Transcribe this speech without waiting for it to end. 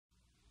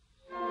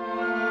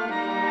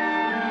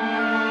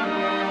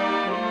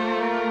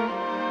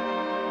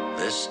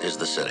This is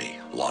the city,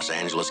 Los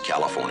Angeles,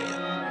 California.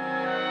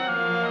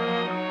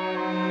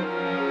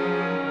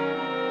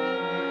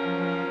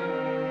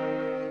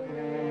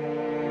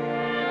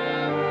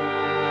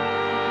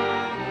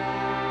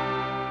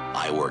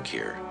 I work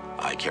here.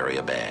 I carry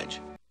a badge.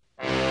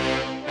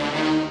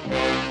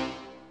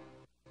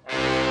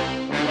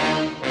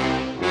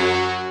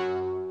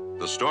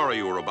 The story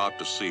you are about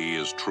to see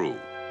is true.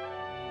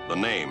 The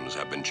names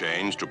have been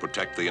changed to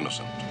protect the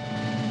innocent.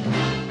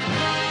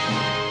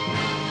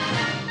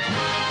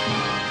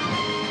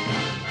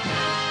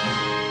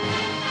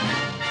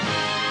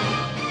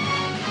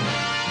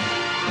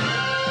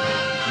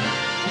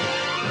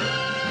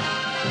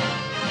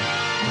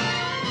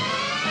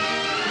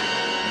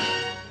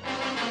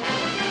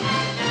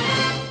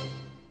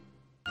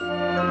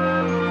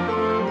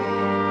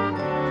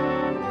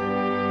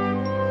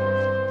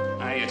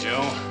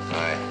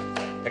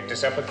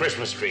 Up a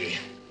Christmas tree.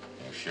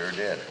 You sure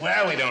did.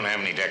 Well, we don't have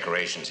any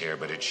decorations here,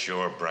 but it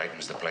sure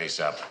brightens the place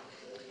up.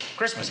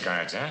 Christmas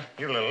cards, huh?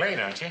 You're a little late,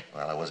 aren't you?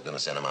 Well, I was going to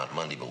send them out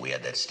Monday, but we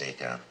had that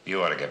stakeout.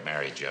 You ought to get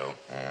married, Joe.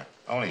 Yeah.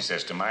 Only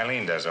system.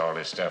 Eileen does all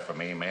this stuff for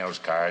me. Mails,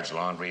 cards,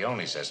 laundry,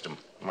 only system.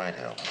 Might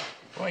help.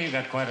 Boy, you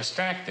got quite a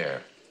stack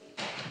there.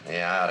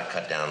 Yeah, I ought to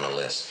cut down the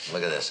list.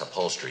 Look at this,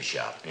 upholstery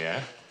shop.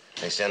 Yeah?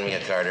 They send me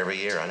a card every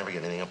year. I never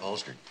get anything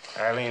upholstered.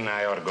 Eileen and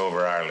I ought to go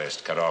over our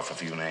list, cut off a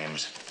few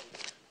names.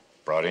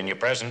 Brought in your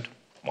present.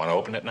 Want to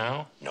open it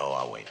now? No,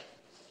 I'll wait.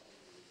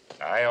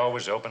 I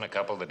always open a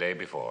couple the day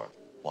before.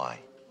 Why?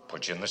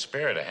 Put you in the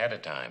spirit ahead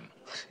of time.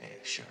 Yeah,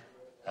 sure.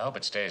 I hope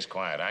it stays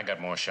quiet. I got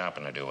more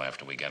shopping to do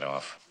after we get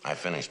off. I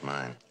finished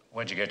mine.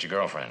 Where'd you get your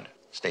girlfriend?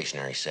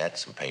 Stationery set,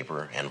 some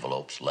paper,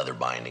 envelopes, leather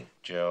binding.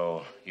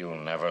 Joe, you'll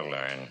never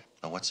learn.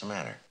 Now, what's the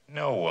matter?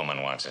 No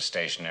woman wants a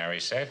stationery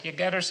set. You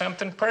get her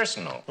something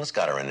personal. Well, it's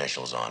got her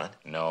initials on it.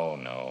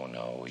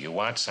 No. You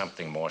want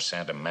something more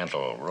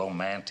sentimental,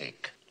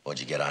 romantic. What'd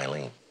you get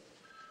Eileen?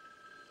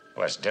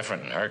 Well, it's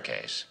different in her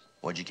case.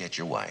 What'd you get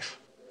your wife?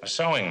 A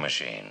sewing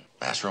machine.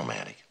 That's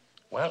romantic.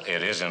 Well,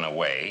 it is in a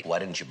way. Why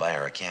didn't you buy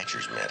her a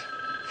catcher's mitt?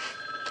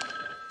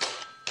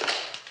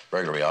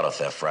 Burglary, auto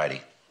theft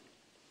Friday.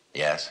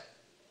 Yes?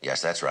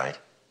 Yes, that's right.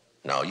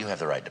 No, you have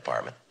the right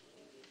department.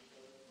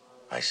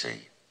 I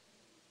see.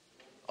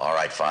 All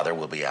right, Father,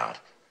 we'll be out.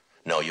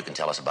 No, you can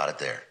tell us about it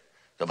there.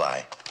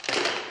 Goodbye.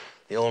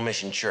 The old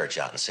mission church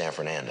out in San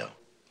Fernando.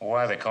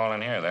 Why are they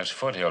calling here? That's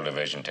Foothill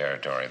Division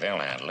territory. They'll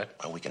handle it.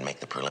 Well, we can make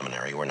the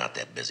preliminary. We're not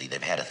that busy.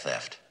 They've had a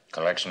theft.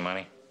 Collection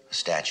money? A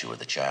statue of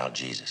the child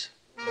Jesus.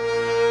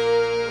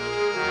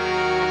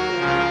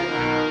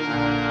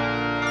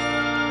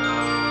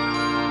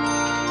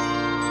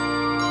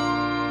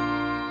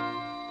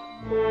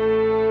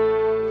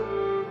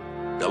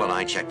 Bill and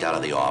I checked out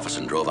of the office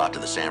and drove out to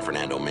the San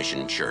Fernando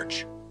Mission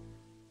Church.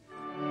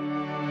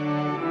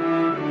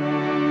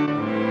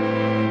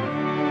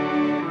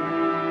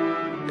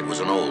 It was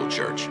an old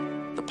church.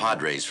 The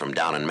Padres from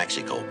down in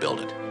Mexico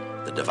built it.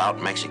 The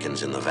devout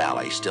Mexicans in the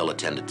valley still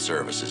attended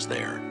services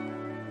there.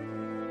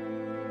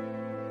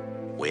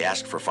 We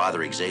asked for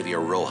Father Xavier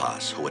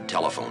Rojas, who had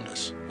telephoned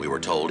us. We were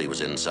told he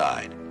was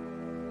inside.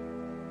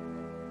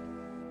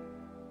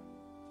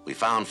 We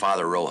found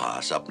Father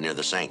Rojas up near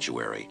the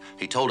sanctuary.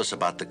 He told us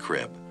about the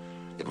crib.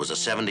 It was a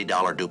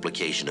 $70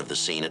 duplication of the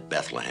scene at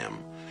Bethlehem.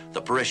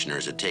 The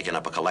parishioners had taken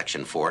up a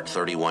collection for it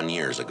 31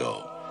 years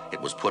ago. It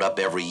was put up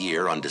every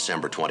year on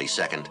December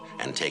 22nd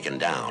and taken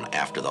down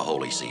after the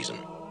holy season.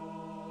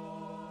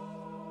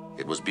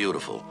 It was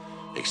beautiful,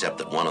 except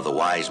that one of the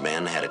wise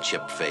men had a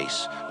chipped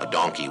face, a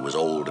donkey was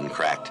old and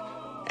cracked,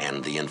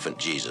 and the infant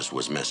Jesus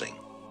was missing.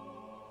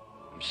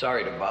 I'm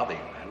sorry to bother you,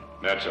 man.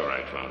 That's all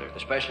right, Father.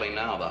 Especially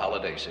now, the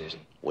holiday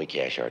season. We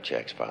cash our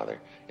checks, Father.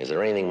 Is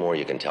there anything more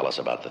you can tell us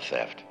about the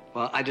theft?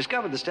 Well, I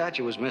discovered the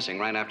statue was missing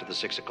right after the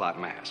 6 o'clock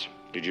Mass.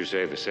 Did you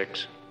say the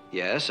 6?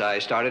 Yes, I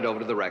started over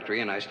to the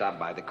rectory and I stopped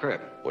by the crib.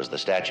 Was the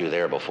statue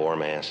there before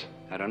Mass?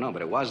 I don't know,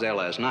 but it was there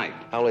last night.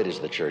 How late is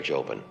the church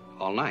open?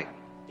 All night.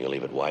 You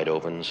leave it wide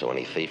open so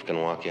any thief can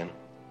walk in?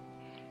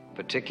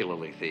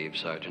 Particularly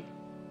thieves, Sergeant.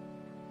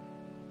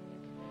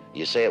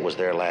 You say it was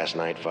there last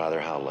night, Father.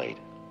 How late?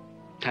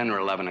 10 or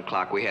 11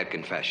 o'clock, we had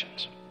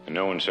confessions. And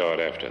no one saw it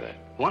after that?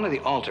 One of the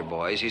altar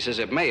boys, he says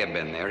it may have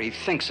been there. He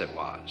thinks it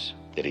was.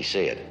 Did he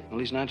see it? Well,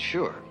 he's not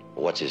sure.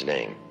 What's his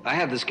name? I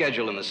have the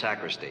schedule in the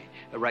sacristy.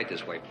 Right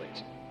this way,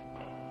 please.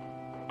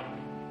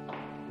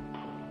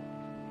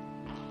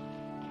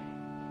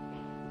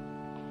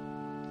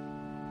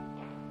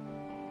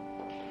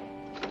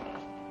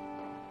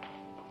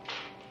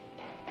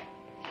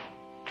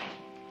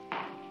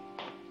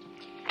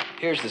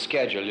 Here's the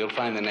schedule. You'll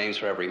find the names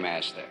for every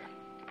Mass there.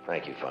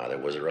 Thank you, Father.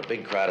 Was there a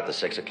big crowd at the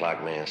 6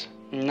 o'clock Mass?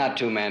 Not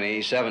too many.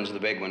 7's the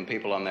big one,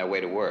 people on their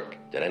way to work.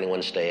 Did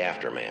anyone stay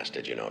after Mass,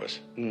 did you notice?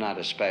 Not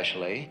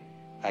especially.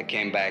 I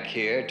came back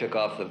here, took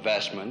off the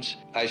vestments.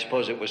 I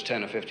suppose it was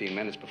 10 or 15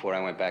 minutes before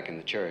I went back in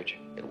the church.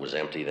 It was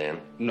empty then?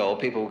 No,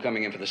 people were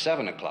coming in for the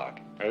 7 o'clock.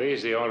 Are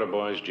these the altar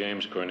boys,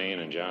 James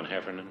Cornine and John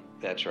Heffernan?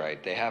 That's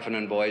right. The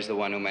Heffernan boy's the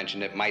one who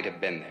mentioned it might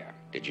have been there.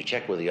 Did you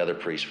check with the other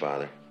priests,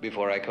 Father?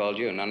 Before I called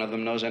you, none of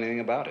them knows anything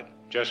about it.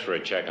 Just for a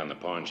check on the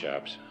pawn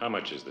shops, how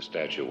much is the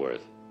statue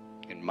worth?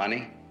 In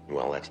money?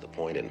 Well, that's the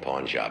point in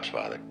pawn shops,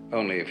 Father.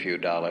 Only a few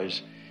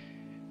dollars.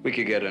 We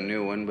could get a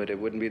new one, but it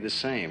wouldn't be the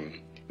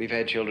same. We've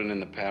had children in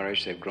the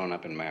parish. They've grown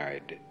up and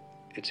married.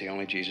 It's the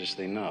only Jesus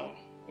they know.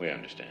 We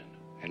understand.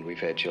 And we've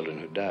had children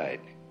who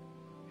died.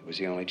 It was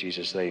the only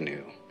Jesus they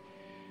knew.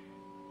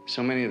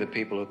 So many of the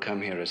people who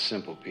come here are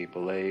simple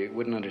people. They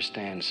wouldn't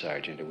understand,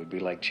 Sergeant. It would be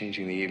like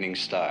changing the evening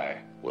star.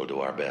 We'll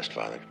do our best,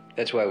 Father.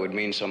 That's why it would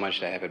mean so much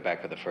to have it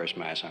back for the first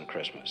Mass on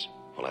Christmas.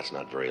 Well, that's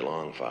not very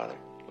long, Father.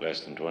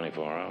 Less than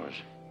 24 hours.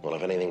 Well,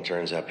 if anything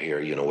turns up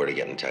here, you know where to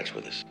get in touch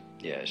with us.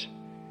 Yes.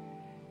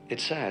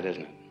 It's sad,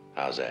 isn't it?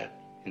 How's that?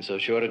 In so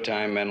short a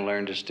time, men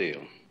learn to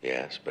steal.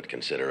 Yes, but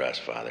consider us,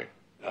 Father.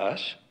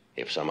 Us?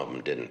 If some of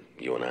them didn't,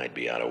 you and I'd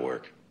be out of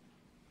work.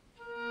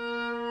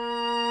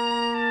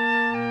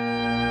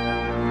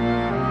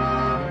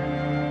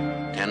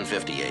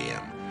 "10:50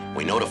 a.m.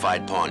 We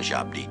notified pawn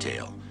shop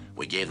detail.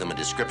 We gave them a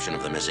description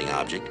of the missing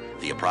object,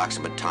 the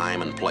approximate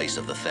time and place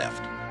of the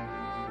theft.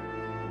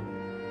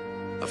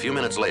 A few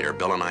minutes later,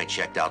 Bill and I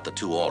checked out the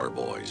two altar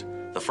boys.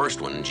 The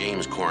first one,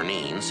 James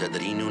Corneen, said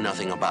that he knew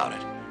nothing about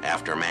it.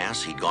 After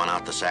Mass, he'd gone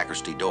out the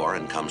sacristy door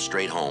and come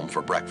straight home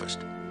for breakfast.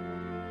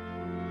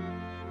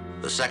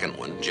 The second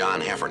one,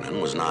 John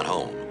Heffernan, was not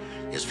home.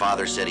 His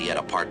father said he had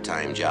a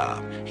part-time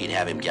job. He'd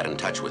have him get in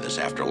touch with us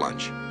after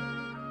lunch.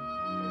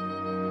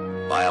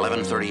 By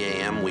 11:30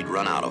 a.m., we'd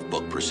run out of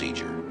book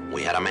procedure.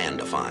 We had a man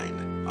to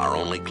find. Our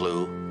only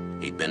clue,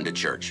 he'd been to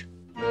church.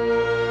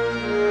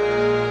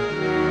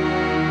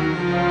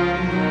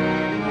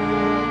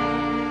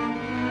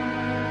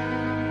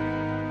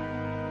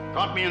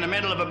 Caught me in the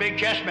middle of a big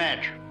chess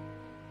match.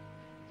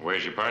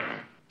 Where's your partner?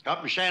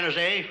 Up in San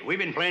Jose. We've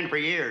been playing for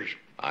years.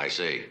 I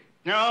see.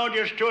 No,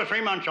 just 2 or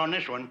 3 months on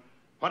this one.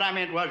 What I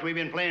meant was we've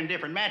been playing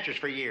different matches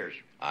for years.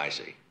 I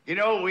see. You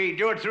know, we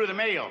do it through the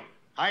mail.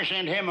 I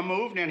send him a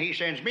move, and then he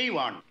sends me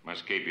one.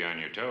 Must keep you on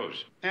your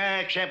toes.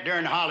 Except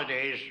during the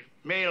holidays.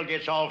 Mail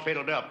gets all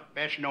fiddled up.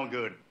 That's no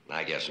good.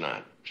 I guess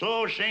not.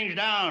 Slows things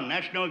down.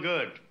 That's no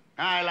good.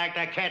 I like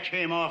to catch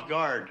him off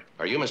guard.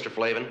 Are you Mr.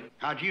 Flavin?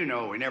 How'd you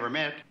know? We never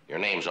met. Your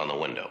name's on the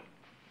window.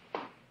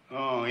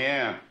 Oh,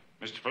 yeah.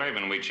 Mr.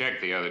 Flavin, we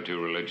checked the other 2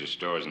 religious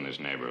stores in this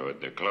neighborhood.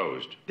 They're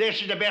closed.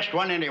 This is the best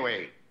one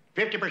anyway.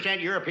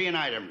 50% European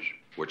items.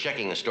 We're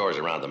checking the stores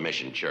around the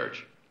Mission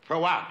Church. For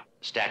what?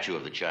 Statue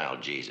of the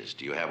child Jesus.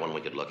 Do you have one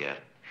we could look at?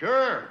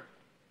 Sure.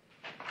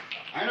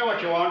 I know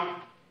what you want.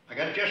 I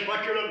got just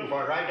what you're looking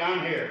for right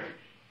down here.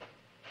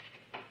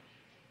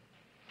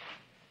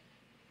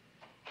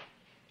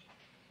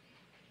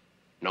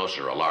 No,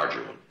 sir, a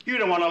larger one. You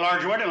don't want a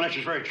larger one unless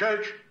it's for a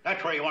church.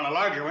 That's where you want a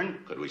larger one.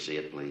 Could we see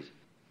it, please?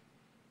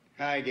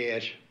 I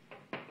guess.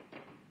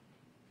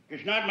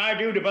 It's not my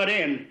due to butt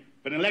in,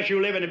 but unless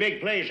you live in a big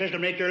place, this'll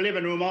make your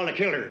living room all the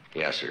killer.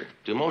 Yes, sir.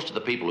 Do most of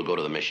the people who go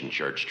to the Mission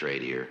Church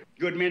trade here?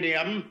 Good many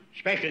of them,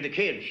 especially the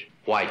kids.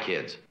 Why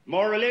kids?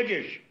 More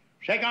religious.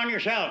 Check on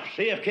yourself.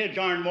 See if kids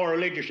aren't more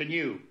religious than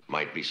you.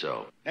 Might be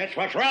so. That's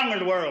what's wrong with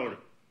the world.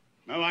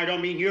 No, I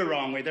don't mean you're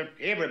wrong with it.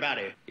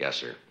 Everybody. Yes,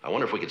 sir. I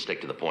wonder if we could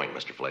stick to the point,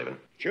 Mr. Flavin.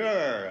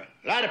 Sure. A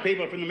lot of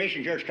people from the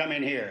Mission Church come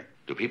in here.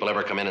 Do people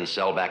ever come in and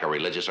sell back a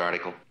religious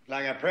article?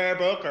 Like a prayer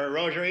book or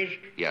rosaries?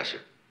 Yes, sir.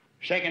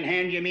 Second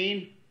hand, you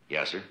mean?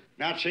 Yes, sir.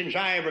 Not since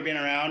I ever been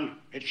around.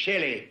 It's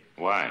silly.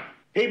 Why?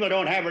 People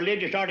don't have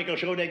religious articles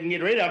so they can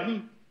get rid of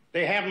them.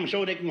 They have them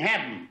so they can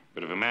have them.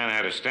 But if a man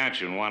had a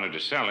statue and wanted to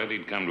sell it,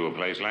 he'd come to a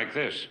place like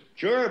this.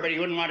 Sure, but he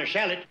wouldn't want to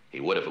sell it. He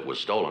would if it was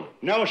stolen.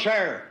 No,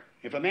 sir.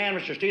 If a man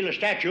was to steal a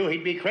statue,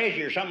 he'd be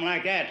crazy or something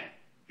like that.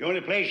 The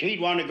only place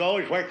he'd want to go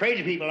is where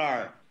crazy people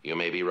are. You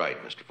may be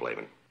right, Mr.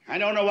 Flavin. I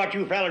don't know what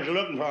you fellas are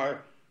looking for,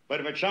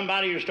 but if it's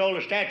somebody who stole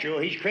a statue,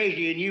 he's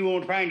crazy and you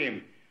won't find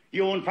him.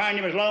 You won't find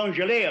him as long as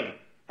you live,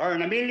 or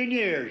in a million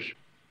years.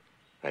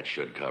 That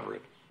should cover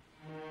it.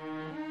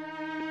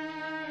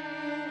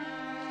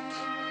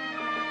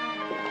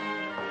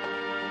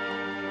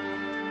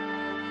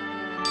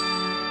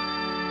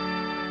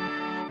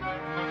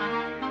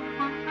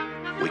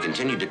 We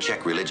continued to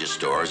check religious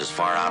stores as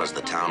far out as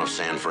the town of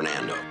San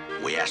Fernando.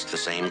 We asked the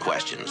same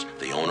questions.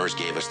 The owners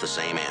gave us the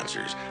same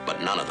answers,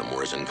 but none of them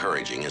were as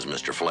encouraging as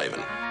Mr.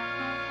 Flavin.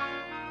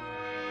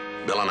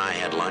 Bill and I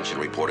had lunch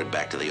and reported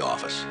back to the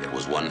office. It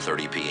was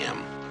 1:30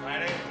 p.m.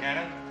 Friday,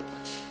 Gannon.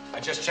 I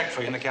just checked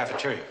for you in the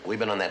cafeteria. We've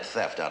been on that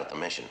theft out at the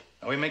mission.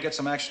 Now, we may get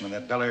some action on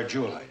that Bel Air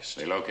jewel heist.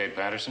 They locate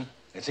Patterson?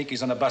 They think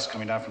he's on a bus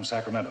coming down from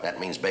Sacramento. That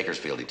means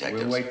Bakersfield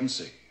detectives. We'll wait and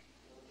see.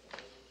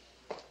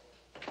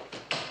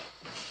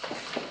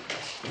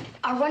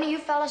 Are one of you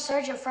fellas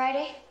Sergeant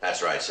Friday?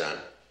 That's right, son.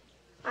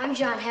 I'm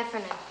John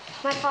Heffernan.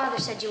 My father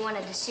said you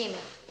wanted to see me.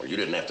 Well, you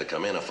didn't have to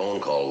come in. A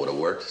phone call would have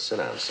worked. Sit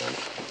down, son.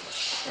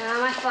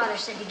 My father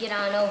said to get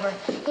on over.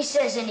 He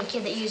says any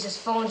kid that uses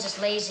phones is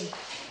lazy.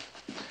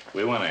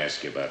 We want to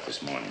ask you about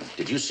this morning.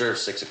 Did you serve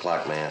 6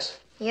 o'clock Mass?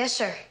 Yes,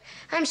 sir.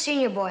 I'm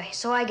senior boy,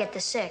 so I get the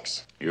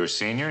 6. You're a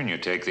senior and you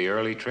take the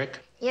early trick?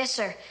 Yes,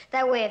 sir.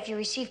 That way, if you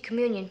receive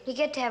communion, you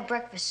get to have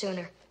breakfast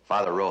sooner.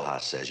 Father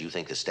Rojas says you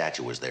think the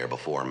statue was there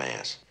before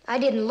Mass. I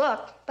didn't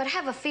look, but I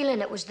have a feeling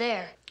it was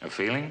there. A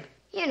feeling?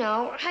 You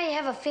know, how you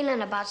have a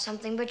feeling about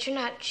something, but you're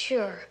not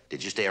sure.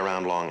 Did you stay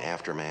around long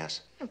after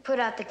Mass? I put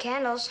out the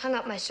candles, hung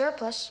up my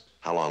surplice.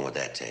 How long would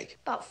that take?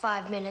 About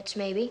 5 minutes,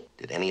 maybe.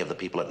 Did any of the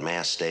people at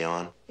Mass stay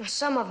on? Now,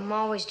 some of them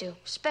always do,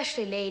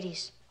 especially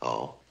ladies.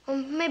 Oh? Well,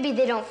 maybe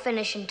they don't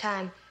finish in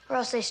time, or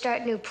else they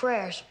start new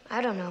prayers.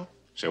 I don't know.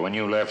 So when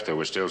you left, there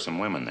were still some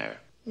women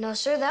there? No,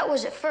 sir, that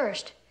was at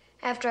first.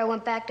 After I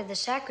went back to the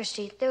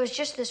sacristy, there was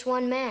just this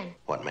one man.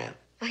 What man?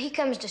 Now, he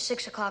comes to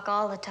 6 o'clock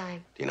all the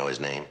time. Do you know his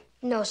name?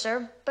 No,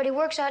 sir, but he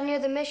works out near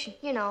the mission.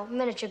 You know,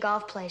 miniature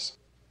golf place.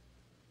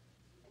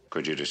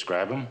 Could you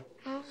describe him?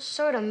 Well,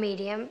 sort of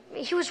medium.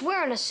 He was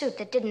wearing a suit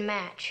that didn't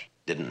match.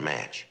 Didn't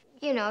match.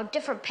 You know,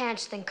 different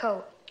pants than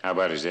coat. How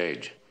about his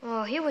age?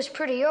 Oh, he was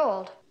pretty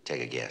old.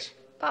 Take a guess.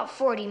 About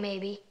 40,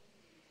 maybe.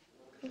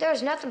 There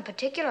was nothing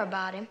particular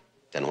about him.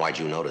 Then why'd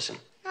you notice him?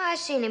 I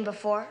seen him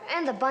before,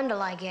 and the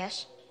bundle, I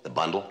guess. The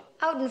bundle?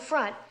 Out in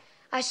front.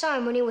 I saw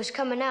him when he was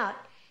coming out.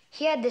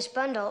 He had this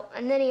bundle,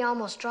 and then he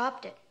almost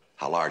dropped it.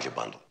 How large a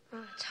bundle?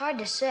 It's hard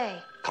to say.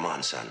 Come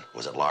on, son.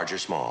 Was it large or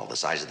small? The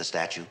size of the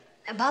statue?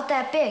 About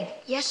that big.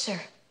 Yes, sir.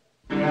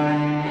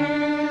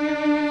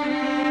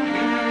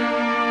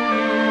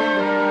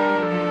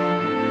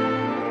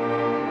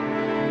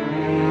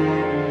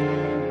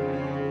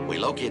 We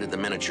located the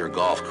miniature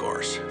golf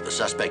course. The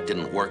suspect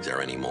didn't work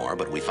there anymore,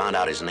 but we found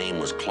out his name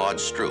was Claude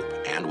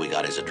Stroop, and we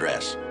got his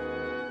address.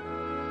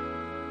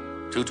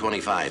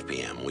 2:25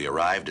 p.m., we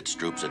arrived at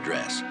Stroop's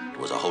address. It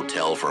was a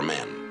hotel for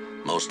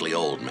men, mostly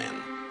old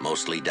men,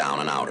 mostly down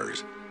and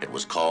outers. It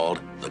was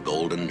called the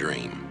Golden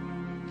Dream.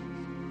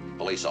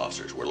 Police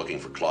officers, we're looking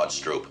for Claude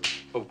Stroop.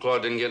 Hope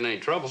Claude didn't get in any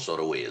trouble. So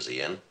do we. Is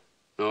he in?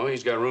 No,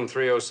 he's got room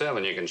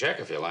 307. You can check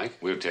if you like.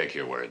 We'll take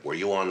your word. Were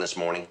you on this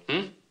morning?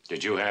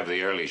 Did you have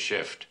the early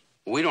shift?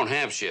 We don't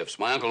have shifts.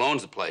 My uncle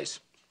owns the place.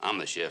 I'm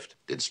the shift.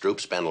 Did Stroop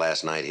spend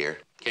last night here?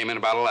 Came in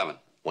about 11.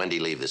 When did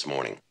he leave this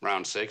morning?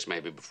 Around 6,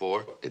 maybe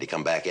before. Did he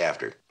come back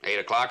after? 8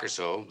 o'clock or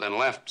so, then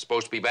left.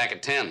 Supposed to be back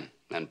at 10.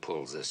 Then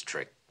pulls this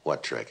trick.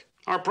 What trick?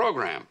 Our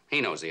program. He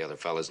knows the other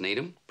fellas need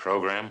him.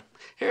 Program?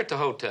 Here at the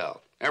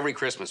hotel. Every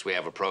Christmas we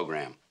have a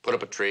program. Put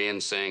up a tree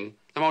and sing.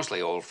 They're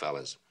mostly old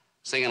fellas.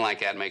 Singing like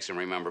that makes them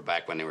remember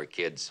back when they were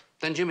kids.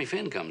 Then Jimmy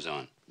Finn comes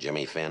on.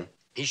 Jimmy Finn?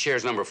 He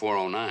shares number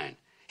 409.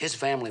 His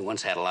family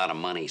once had a lot of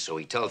money, so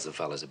he tells the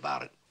fellas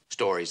about it.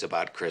 Stories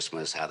about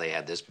Christmas, how they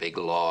had this big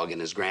log and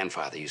his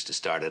grandfather used to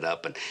start it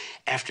up. And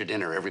after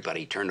dinner,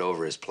 everybody turned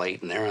over his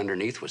plate, and there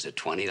underneath was a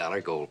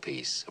 $20 gold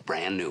piece, a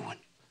brand new one.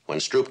 When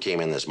Stroop came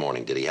in this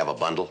morning, did he have a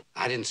bundle?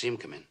 I didn't see him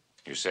come in.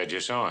 You said you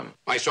saw him.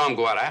 I saw him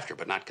go out after,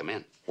 but not come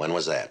in. When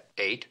was that?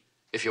 8.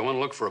 If you want to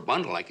look for a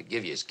bundle, I could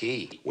give you his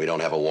key. We don't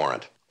have a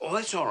warrant. Oh,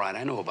 that's all right.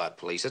 I know about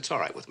police. It's all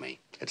right with me.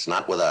 It's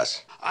not with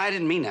us. I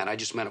didn't mean that. I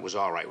just meant it was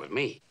all right with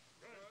me.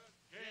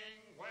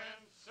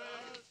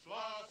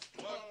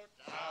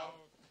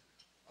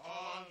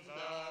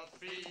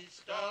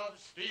 Of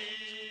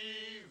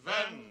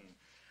Stephen,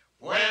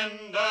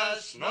 when the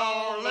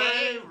snow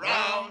lay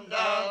round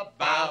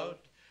about,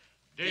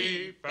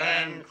 deep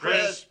and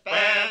crisp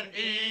and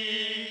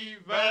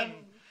even,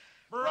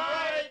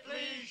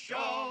 brightly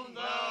shone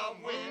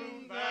the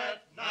wind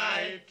that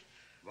night,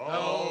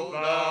 though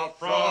the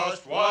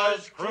frost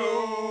was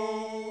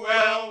cruel,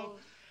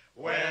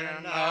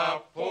 when a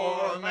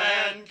poor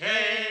man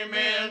came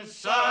in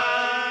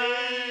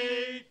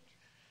sight.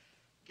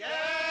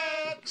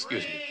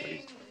 Excuse me,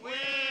 please.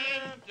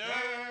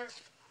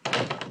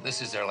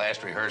 This is their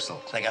last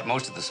rehearsal. They got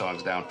most of the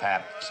songs down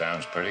pat.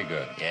 Sounds pretty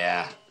good.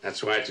 Yeah,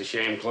 that's why it's a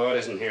shame Claude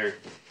isn't here.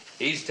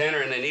 He's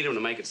tenor, and they need him to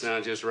make it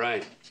sound just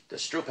right.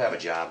 Does Stroop have a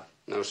job?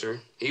 No, sir.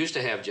 He used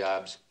to have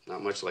jobs.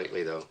 Not much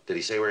lately, though. Did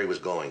he say where he was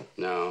going?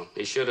 No,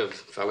 he should have.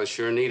 Fellas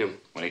sure need him.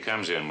 When he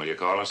comes in, will you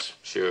call us?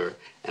 Sure.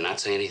 And not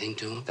say anything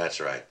to him? That's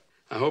right.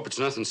 I hope it's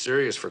nothing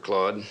serious for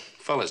Claude.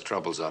 Fella's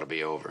troubles ought to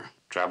be over.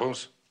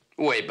 Troubles?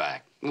 Way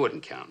back.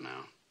 Wouldn't count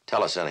now.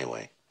 Tell us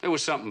anyway. There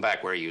was something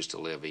back where he used to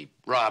live. He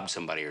robbed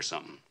somebody or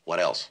something. What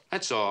else?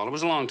 That's all. It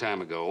was a long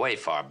time ago, way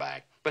far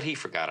back. But he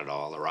forgot it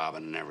all, the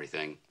robbing and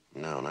everything.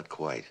 No, not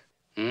quite.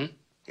 Hmm?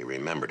 He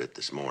remembered it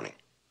this morning.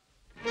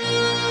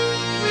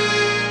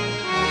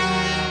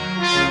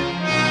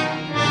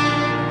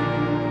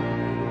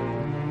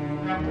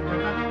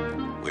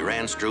 We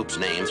ran Stroop's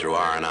name through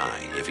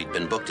R&I. If he'd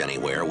been booked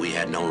anywhere, we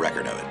had no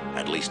record of it,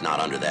 at least not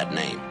under that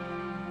name.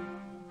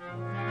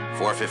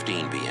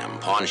 4:15 p.m.,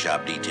 pawn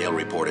shop detail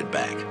reported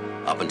back.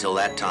 Up until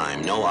that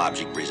time, no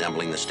object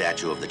resembling the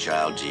statue of the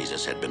child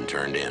Jesus had been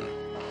turned in.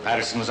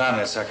 Patterson was on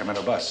that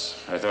Sacramento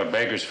bus. I thought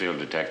Bakersfield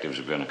detectives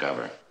were going to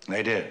cover.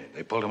 They did.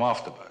 They pulled him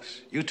off the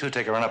bus. You two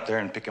take a run up there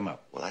and pick him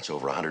up. Well, that's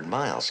over 100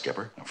 miles,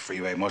 Skipper. A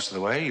freeway most of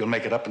the way. You'll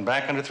make it up and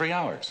back under 3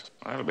 hours.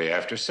 Well, it'll be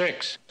after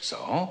 6.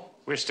 So?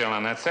 We're still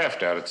on that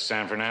theft out at the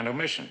San Fernando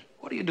Mission.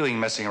 What are you doing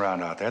messing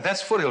around out there?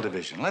 That's Foothill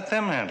Division. Let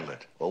them handle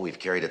it. Well, we've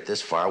carried it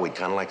this far. We'd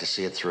kind of like to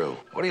see it through.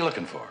 What are you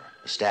looking for?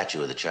 A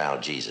statue of the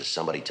child Jesus.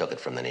 Somebody took it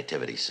from the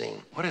nativity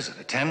scene. What is it,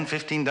 a $10,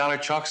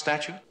 $15 chalk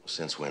statue?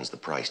 Since when's the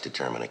price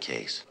determine a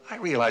case? I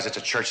realize it's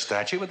a church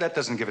statue, but that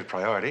doesn't give it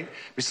priority.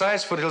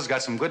 Besides, Foothill's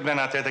got some good men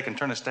out there that can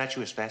turn a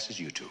statue as fast as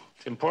you two.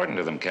 It's important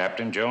to them,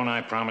 Captain. Joe and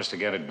I promised to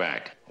get it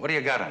back. What do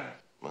you got on it?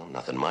 Well,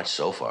 nothing much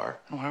so far.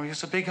 Why were you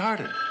so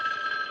big-hearted?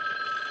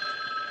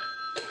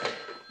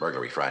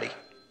 Burglary Friday.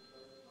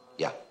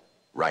 Yeah,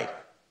 right.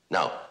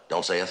 No,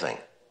 don't say a thing.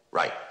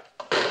 Right.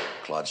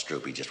 Claude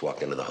Stroop, he just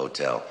walked into the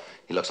hotel.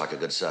 He looks like a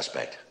good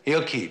suspect.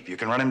 He'll keep. You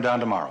can run him down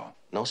tomorrow.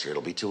 No, sir,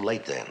 it'll be too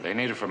late then. They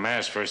need it for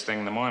mass first thing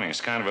in the morning.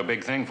 It's kind of a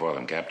big thing for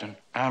them, Captain.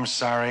 I'm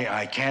sorry,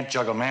 I can't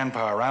juggle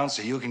manpower around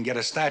so you can get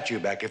a statue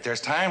back. If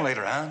there's time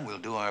later on, we'll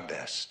do our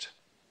best.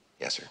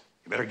 Yes, sir.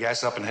 You better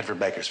gas up and head for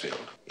Bakersfield.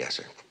 Yes,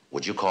 sir.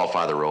 Would you call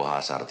Father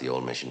Rojas out at the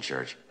old mission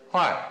church?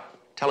 Why?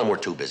 Tell him we're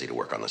too busy to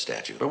work on the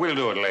statue. But we'll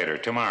do it later,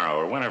 tomorrow,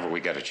 or whenever we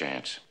get a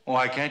chance.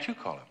 Why can't you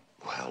call him?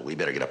 Well, we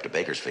better get up to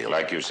Bakersfield.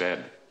 Like you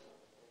said.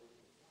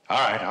 All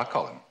right, I'll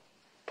call him.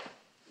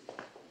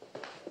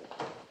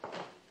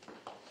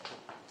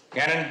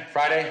 Gannon,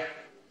 Friday?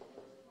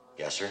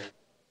 Yes, sir.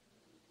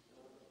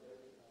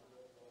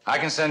 I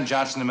can send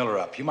Johnson and Miller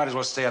up. You might as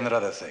well stay on that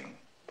other thing.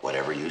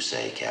 Whatever you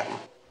say, Captain.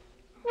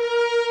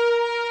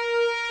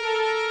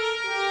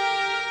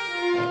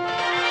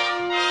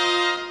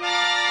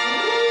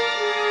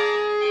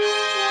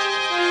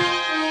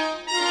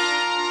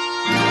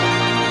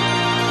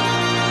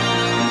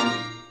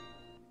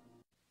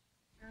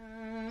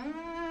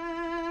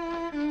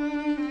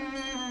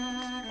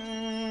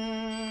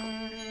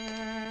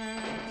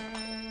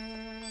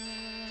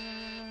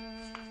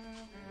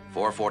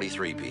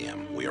 .43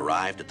 p.m. We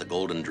arrived at the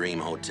Golden Dream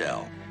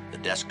Hotel. The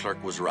desk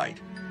clerk was right.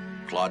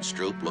 Claude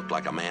Stroop looked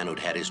like a man who'd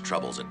had his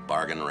troubles at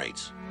bargain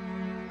rates.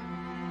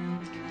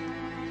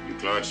 You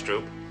Claude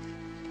Stroop?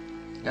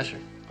 Yes, sir.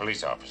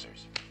 Police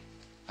officers.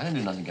 I didn't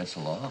do nothing against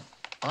the law.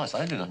 Honest, I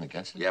didn't do nothing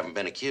against it. You haven't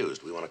been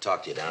accused. We want to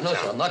talk to you downtown. No,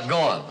 sir, I'm not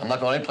going. I'm not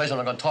going any place. I'm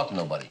not going to talk to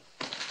nobody.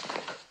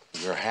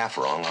 You're half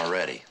wrong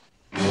already.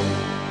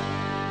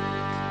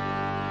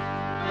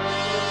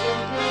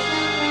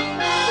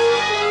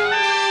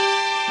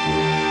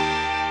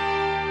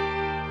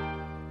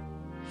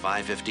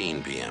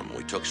 5:15 p.m.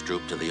 We took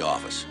Stroop to the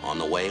office. On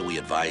the way, we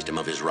advised him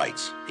of his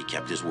rights. He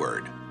kept his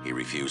word. He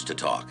refused to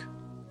talk.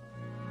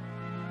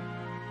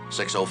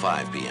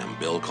 6:05 p.m.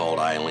 Bill called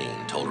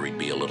Eileen, told her he'd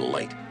be a little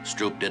late.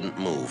 Stroop didn't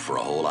move for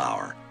a whole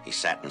hour. He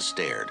sat and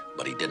stared,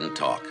 but he didn't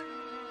talk.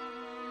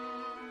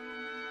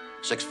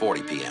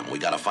 6:40 p.m. We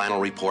got a final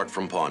report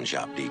from pawn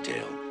shop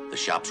detail. The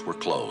shops were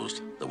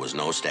closed. There was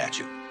no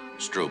statue.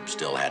 Stroop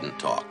still hadn't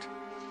talked.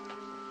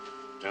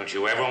 Don't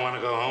you ever want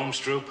to go home,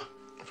 Stroop?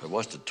 If I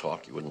was to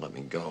talk, you wouldn't let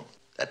me go.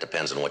 That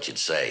depends on what you'd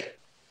say.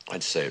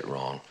 I'd say it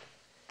wrong.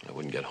 I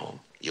wouldn't get home.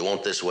 You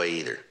won't this way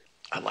either.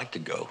 I'd like to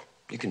go.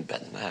 You can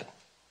bet on that.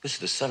 This is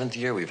the 7th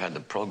year we've had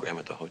the program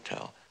at the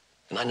hotel.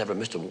 And I never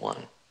missed a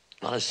one.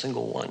 Not a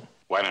single one.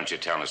 Why don't you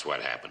tell us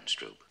what happened,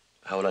 Stroop?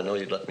 How would I know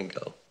you'd let me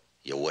go?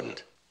 You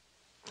wouldn't.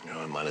 No,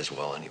 I might as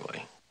well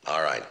anyway.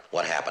 All right.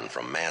 What happened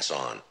from Mass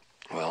on?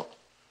 Well,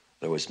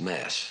 there was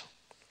Mass.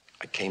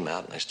 I came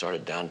out and I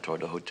started down toward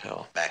the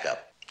hotel. Back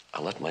up.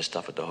 I left my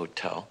stuff at the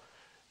hotel,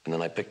 and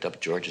then I picked up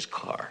George's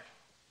car.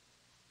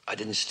 I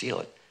didn't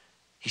steal it.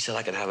 He said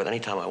I could have it any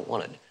time I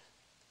wanted.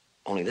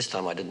 Only this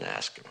time I didn't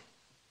ask him.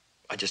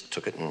 I just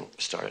took it and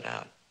started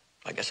out.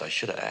 I guess I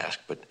should have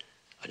asked, but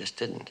I just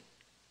didn't.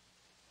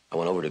 I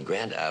went over to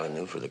Grand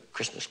Avenue for the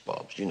Christmas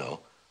bulbs, you know,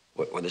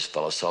 where this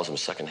fellow sells them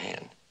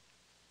secondhand.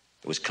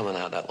 It was coming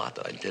out of that lot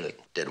that I did it.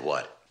 Did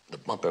what? The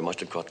bumper must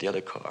have caught the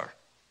other car.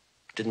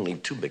 It didn't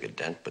leave too big a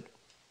dent, but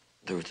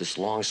there was this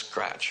long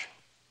scratch.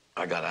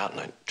 I got out and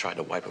I tried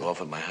to wipe it off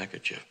with my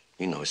handkerchief.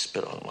 You know,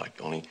 spit on it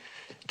like, only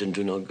it didn't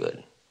do no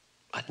good.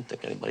 I didn't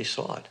think anybody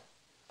saw it.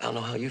 I don't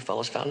know how you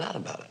fellas found out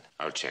about it.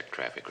 I'll check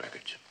traffic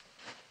records.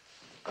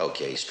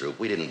 Okay, Stroop,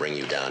 we didn't bring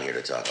you down here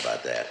to talk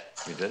about that.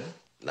 You didn't?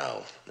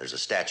 No. There's a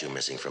statue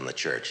missing from the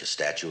church, a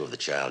statue of the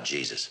child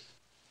Jesus.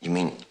 You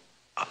mean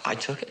I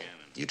took it?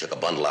 You took a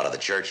bundle out of the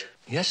church?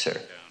 Yes, sir.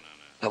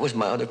 That was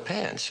my other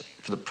pants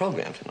for the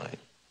program tonight.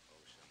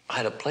 I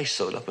had a place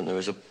sewed up and there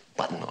was a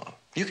button off.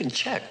 You can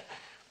check.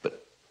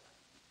 But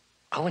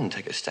I wouldn't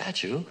take a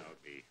statue.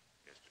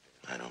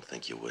 I don't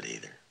think you would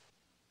either.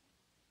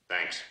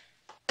 Thanks.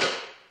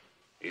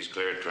 He's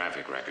cleared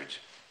traffic records.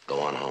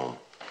 Go on home.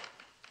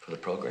 For the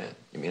program?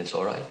 You mean it's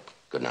all right?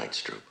 Good night,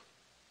 Stroop.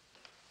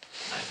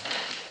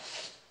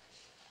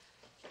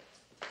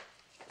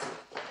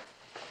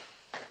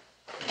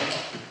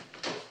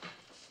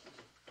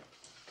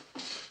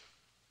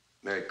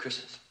 Merry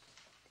Christmas.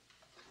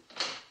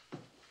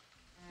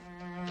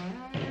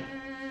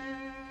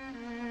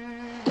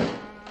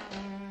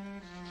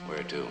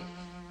 Where to?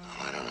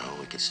 Oh, I don't know.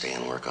 We could stay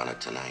and work on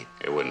it tonight.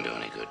 It wouldn't do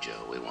any good,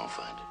 Joe. We won't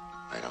find it.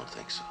 I don't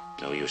think so.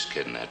 No use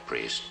kidding that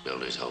priest.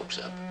 Build his hopes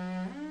up.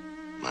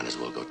 Might as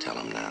well go tell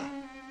him now.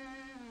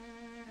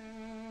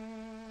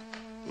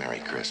 Merry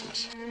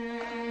Christmas.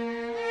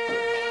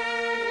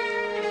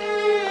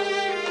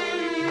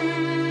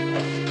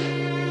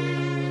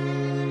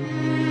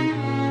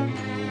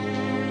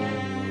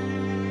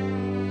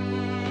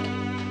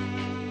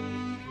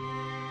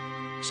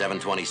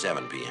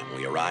 7:27 p.m.,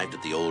 we arrived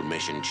at the old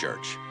mission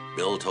church.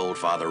 Bill told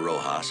Father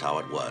Rojas how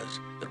it was,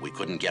 that we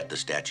couldn't get the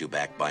statue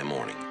back by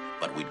morning,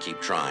 but we'd keep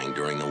trying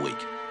during the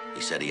week. He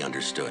said he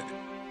understood.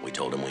 We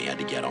told him we had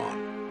to get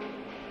on.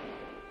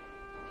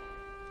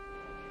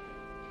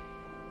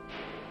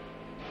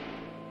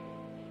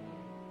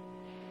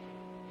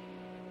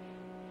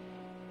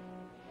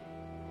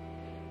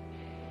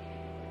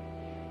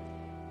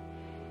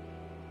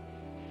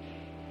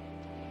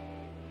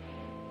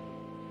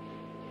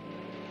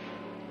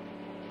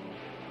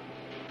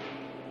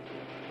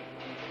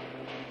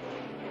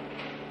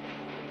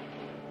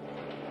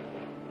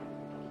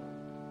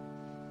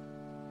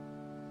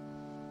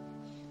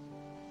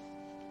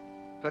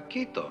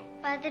 Paquito.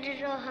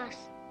 Padre Rojas.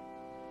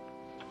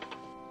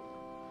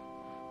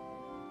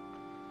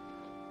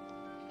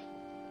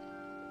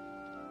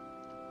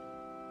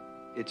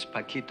 It's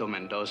Paquito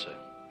Mendoza.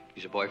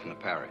 He's a boy from the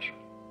parish.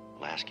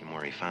 We'll ask him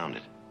where he found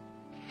it.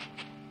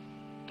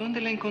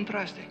 ¿Dónde le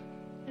encontraste?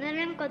 No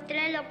lo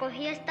encontré, lo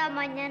cogí esta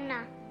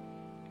mañana.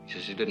 He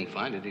says he didn't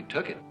find it, he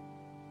took it.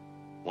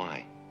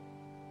 Why?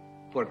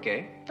 ¿Por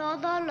qué?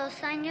 Todos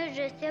los años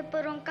recé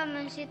por un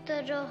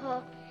camioncito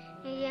rojo.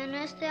 Y en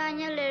este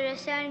año le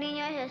recé al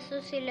niño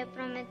Jesús y le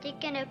prometí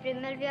que en el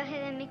primer viaje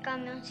de mi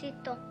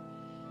camioncito.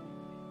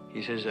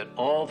 He says that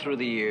all through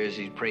the years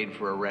he's prayed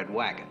for a red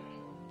wagon.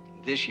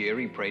 This year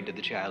he prayed to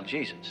the child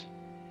Jesus.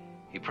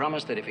 He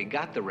promised that if he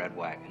got the red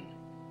wagon,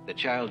 the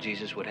child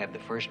Jesus would have the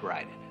first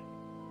ride in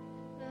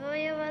it. Me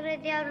voy a llevar el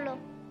diablo.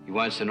 He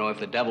wants to know if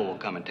the devil will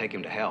come and take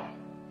him to hell.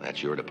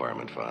 That's your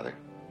department, Father.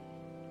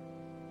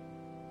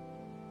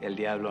 El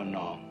diablo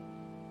no,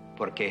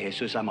 porque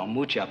Jesús ama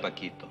mucho a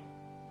Paquito.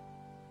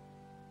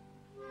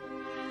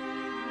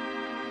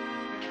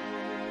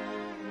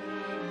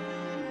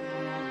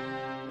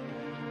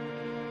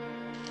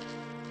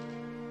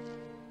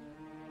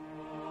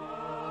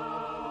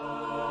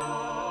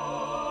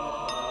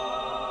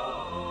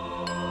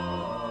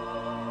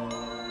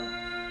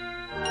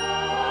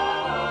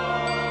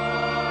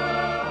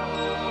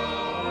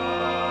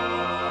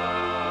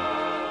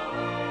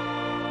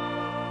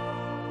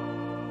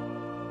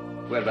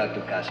 Vuelva a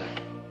tu casa.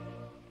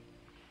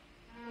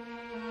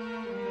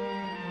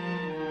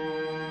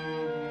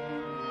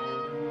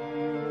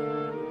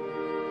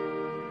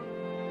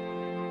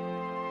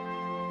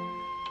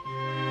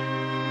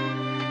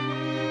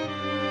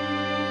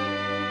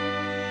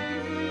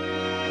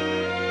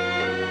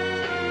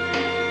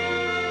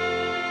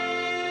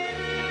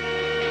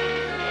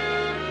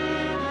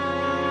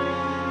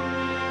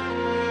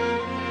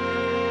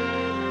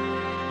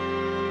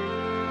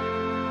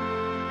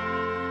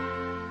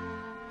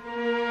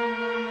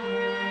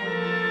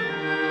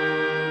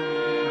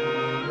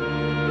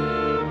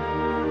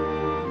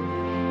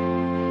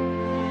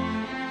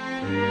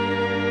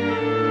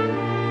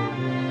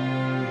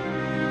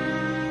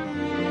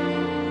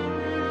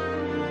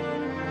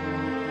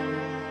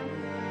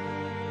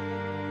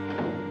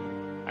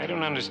 I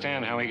don't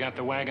understand how he got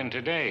the wagon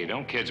today.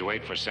 Don't kids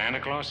wait for Santa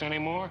Claus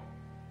anymore?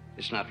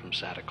 It's not from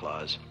Santa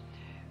Claus.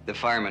 The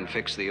firemen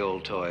fix the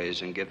old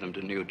toys and give them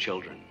to new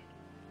children.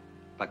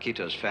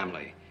 Paquito's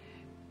family,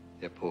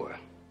 they're poor.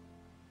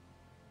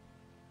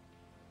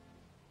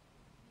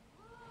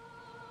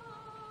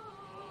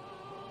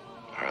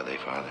 Are they,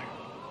 Father?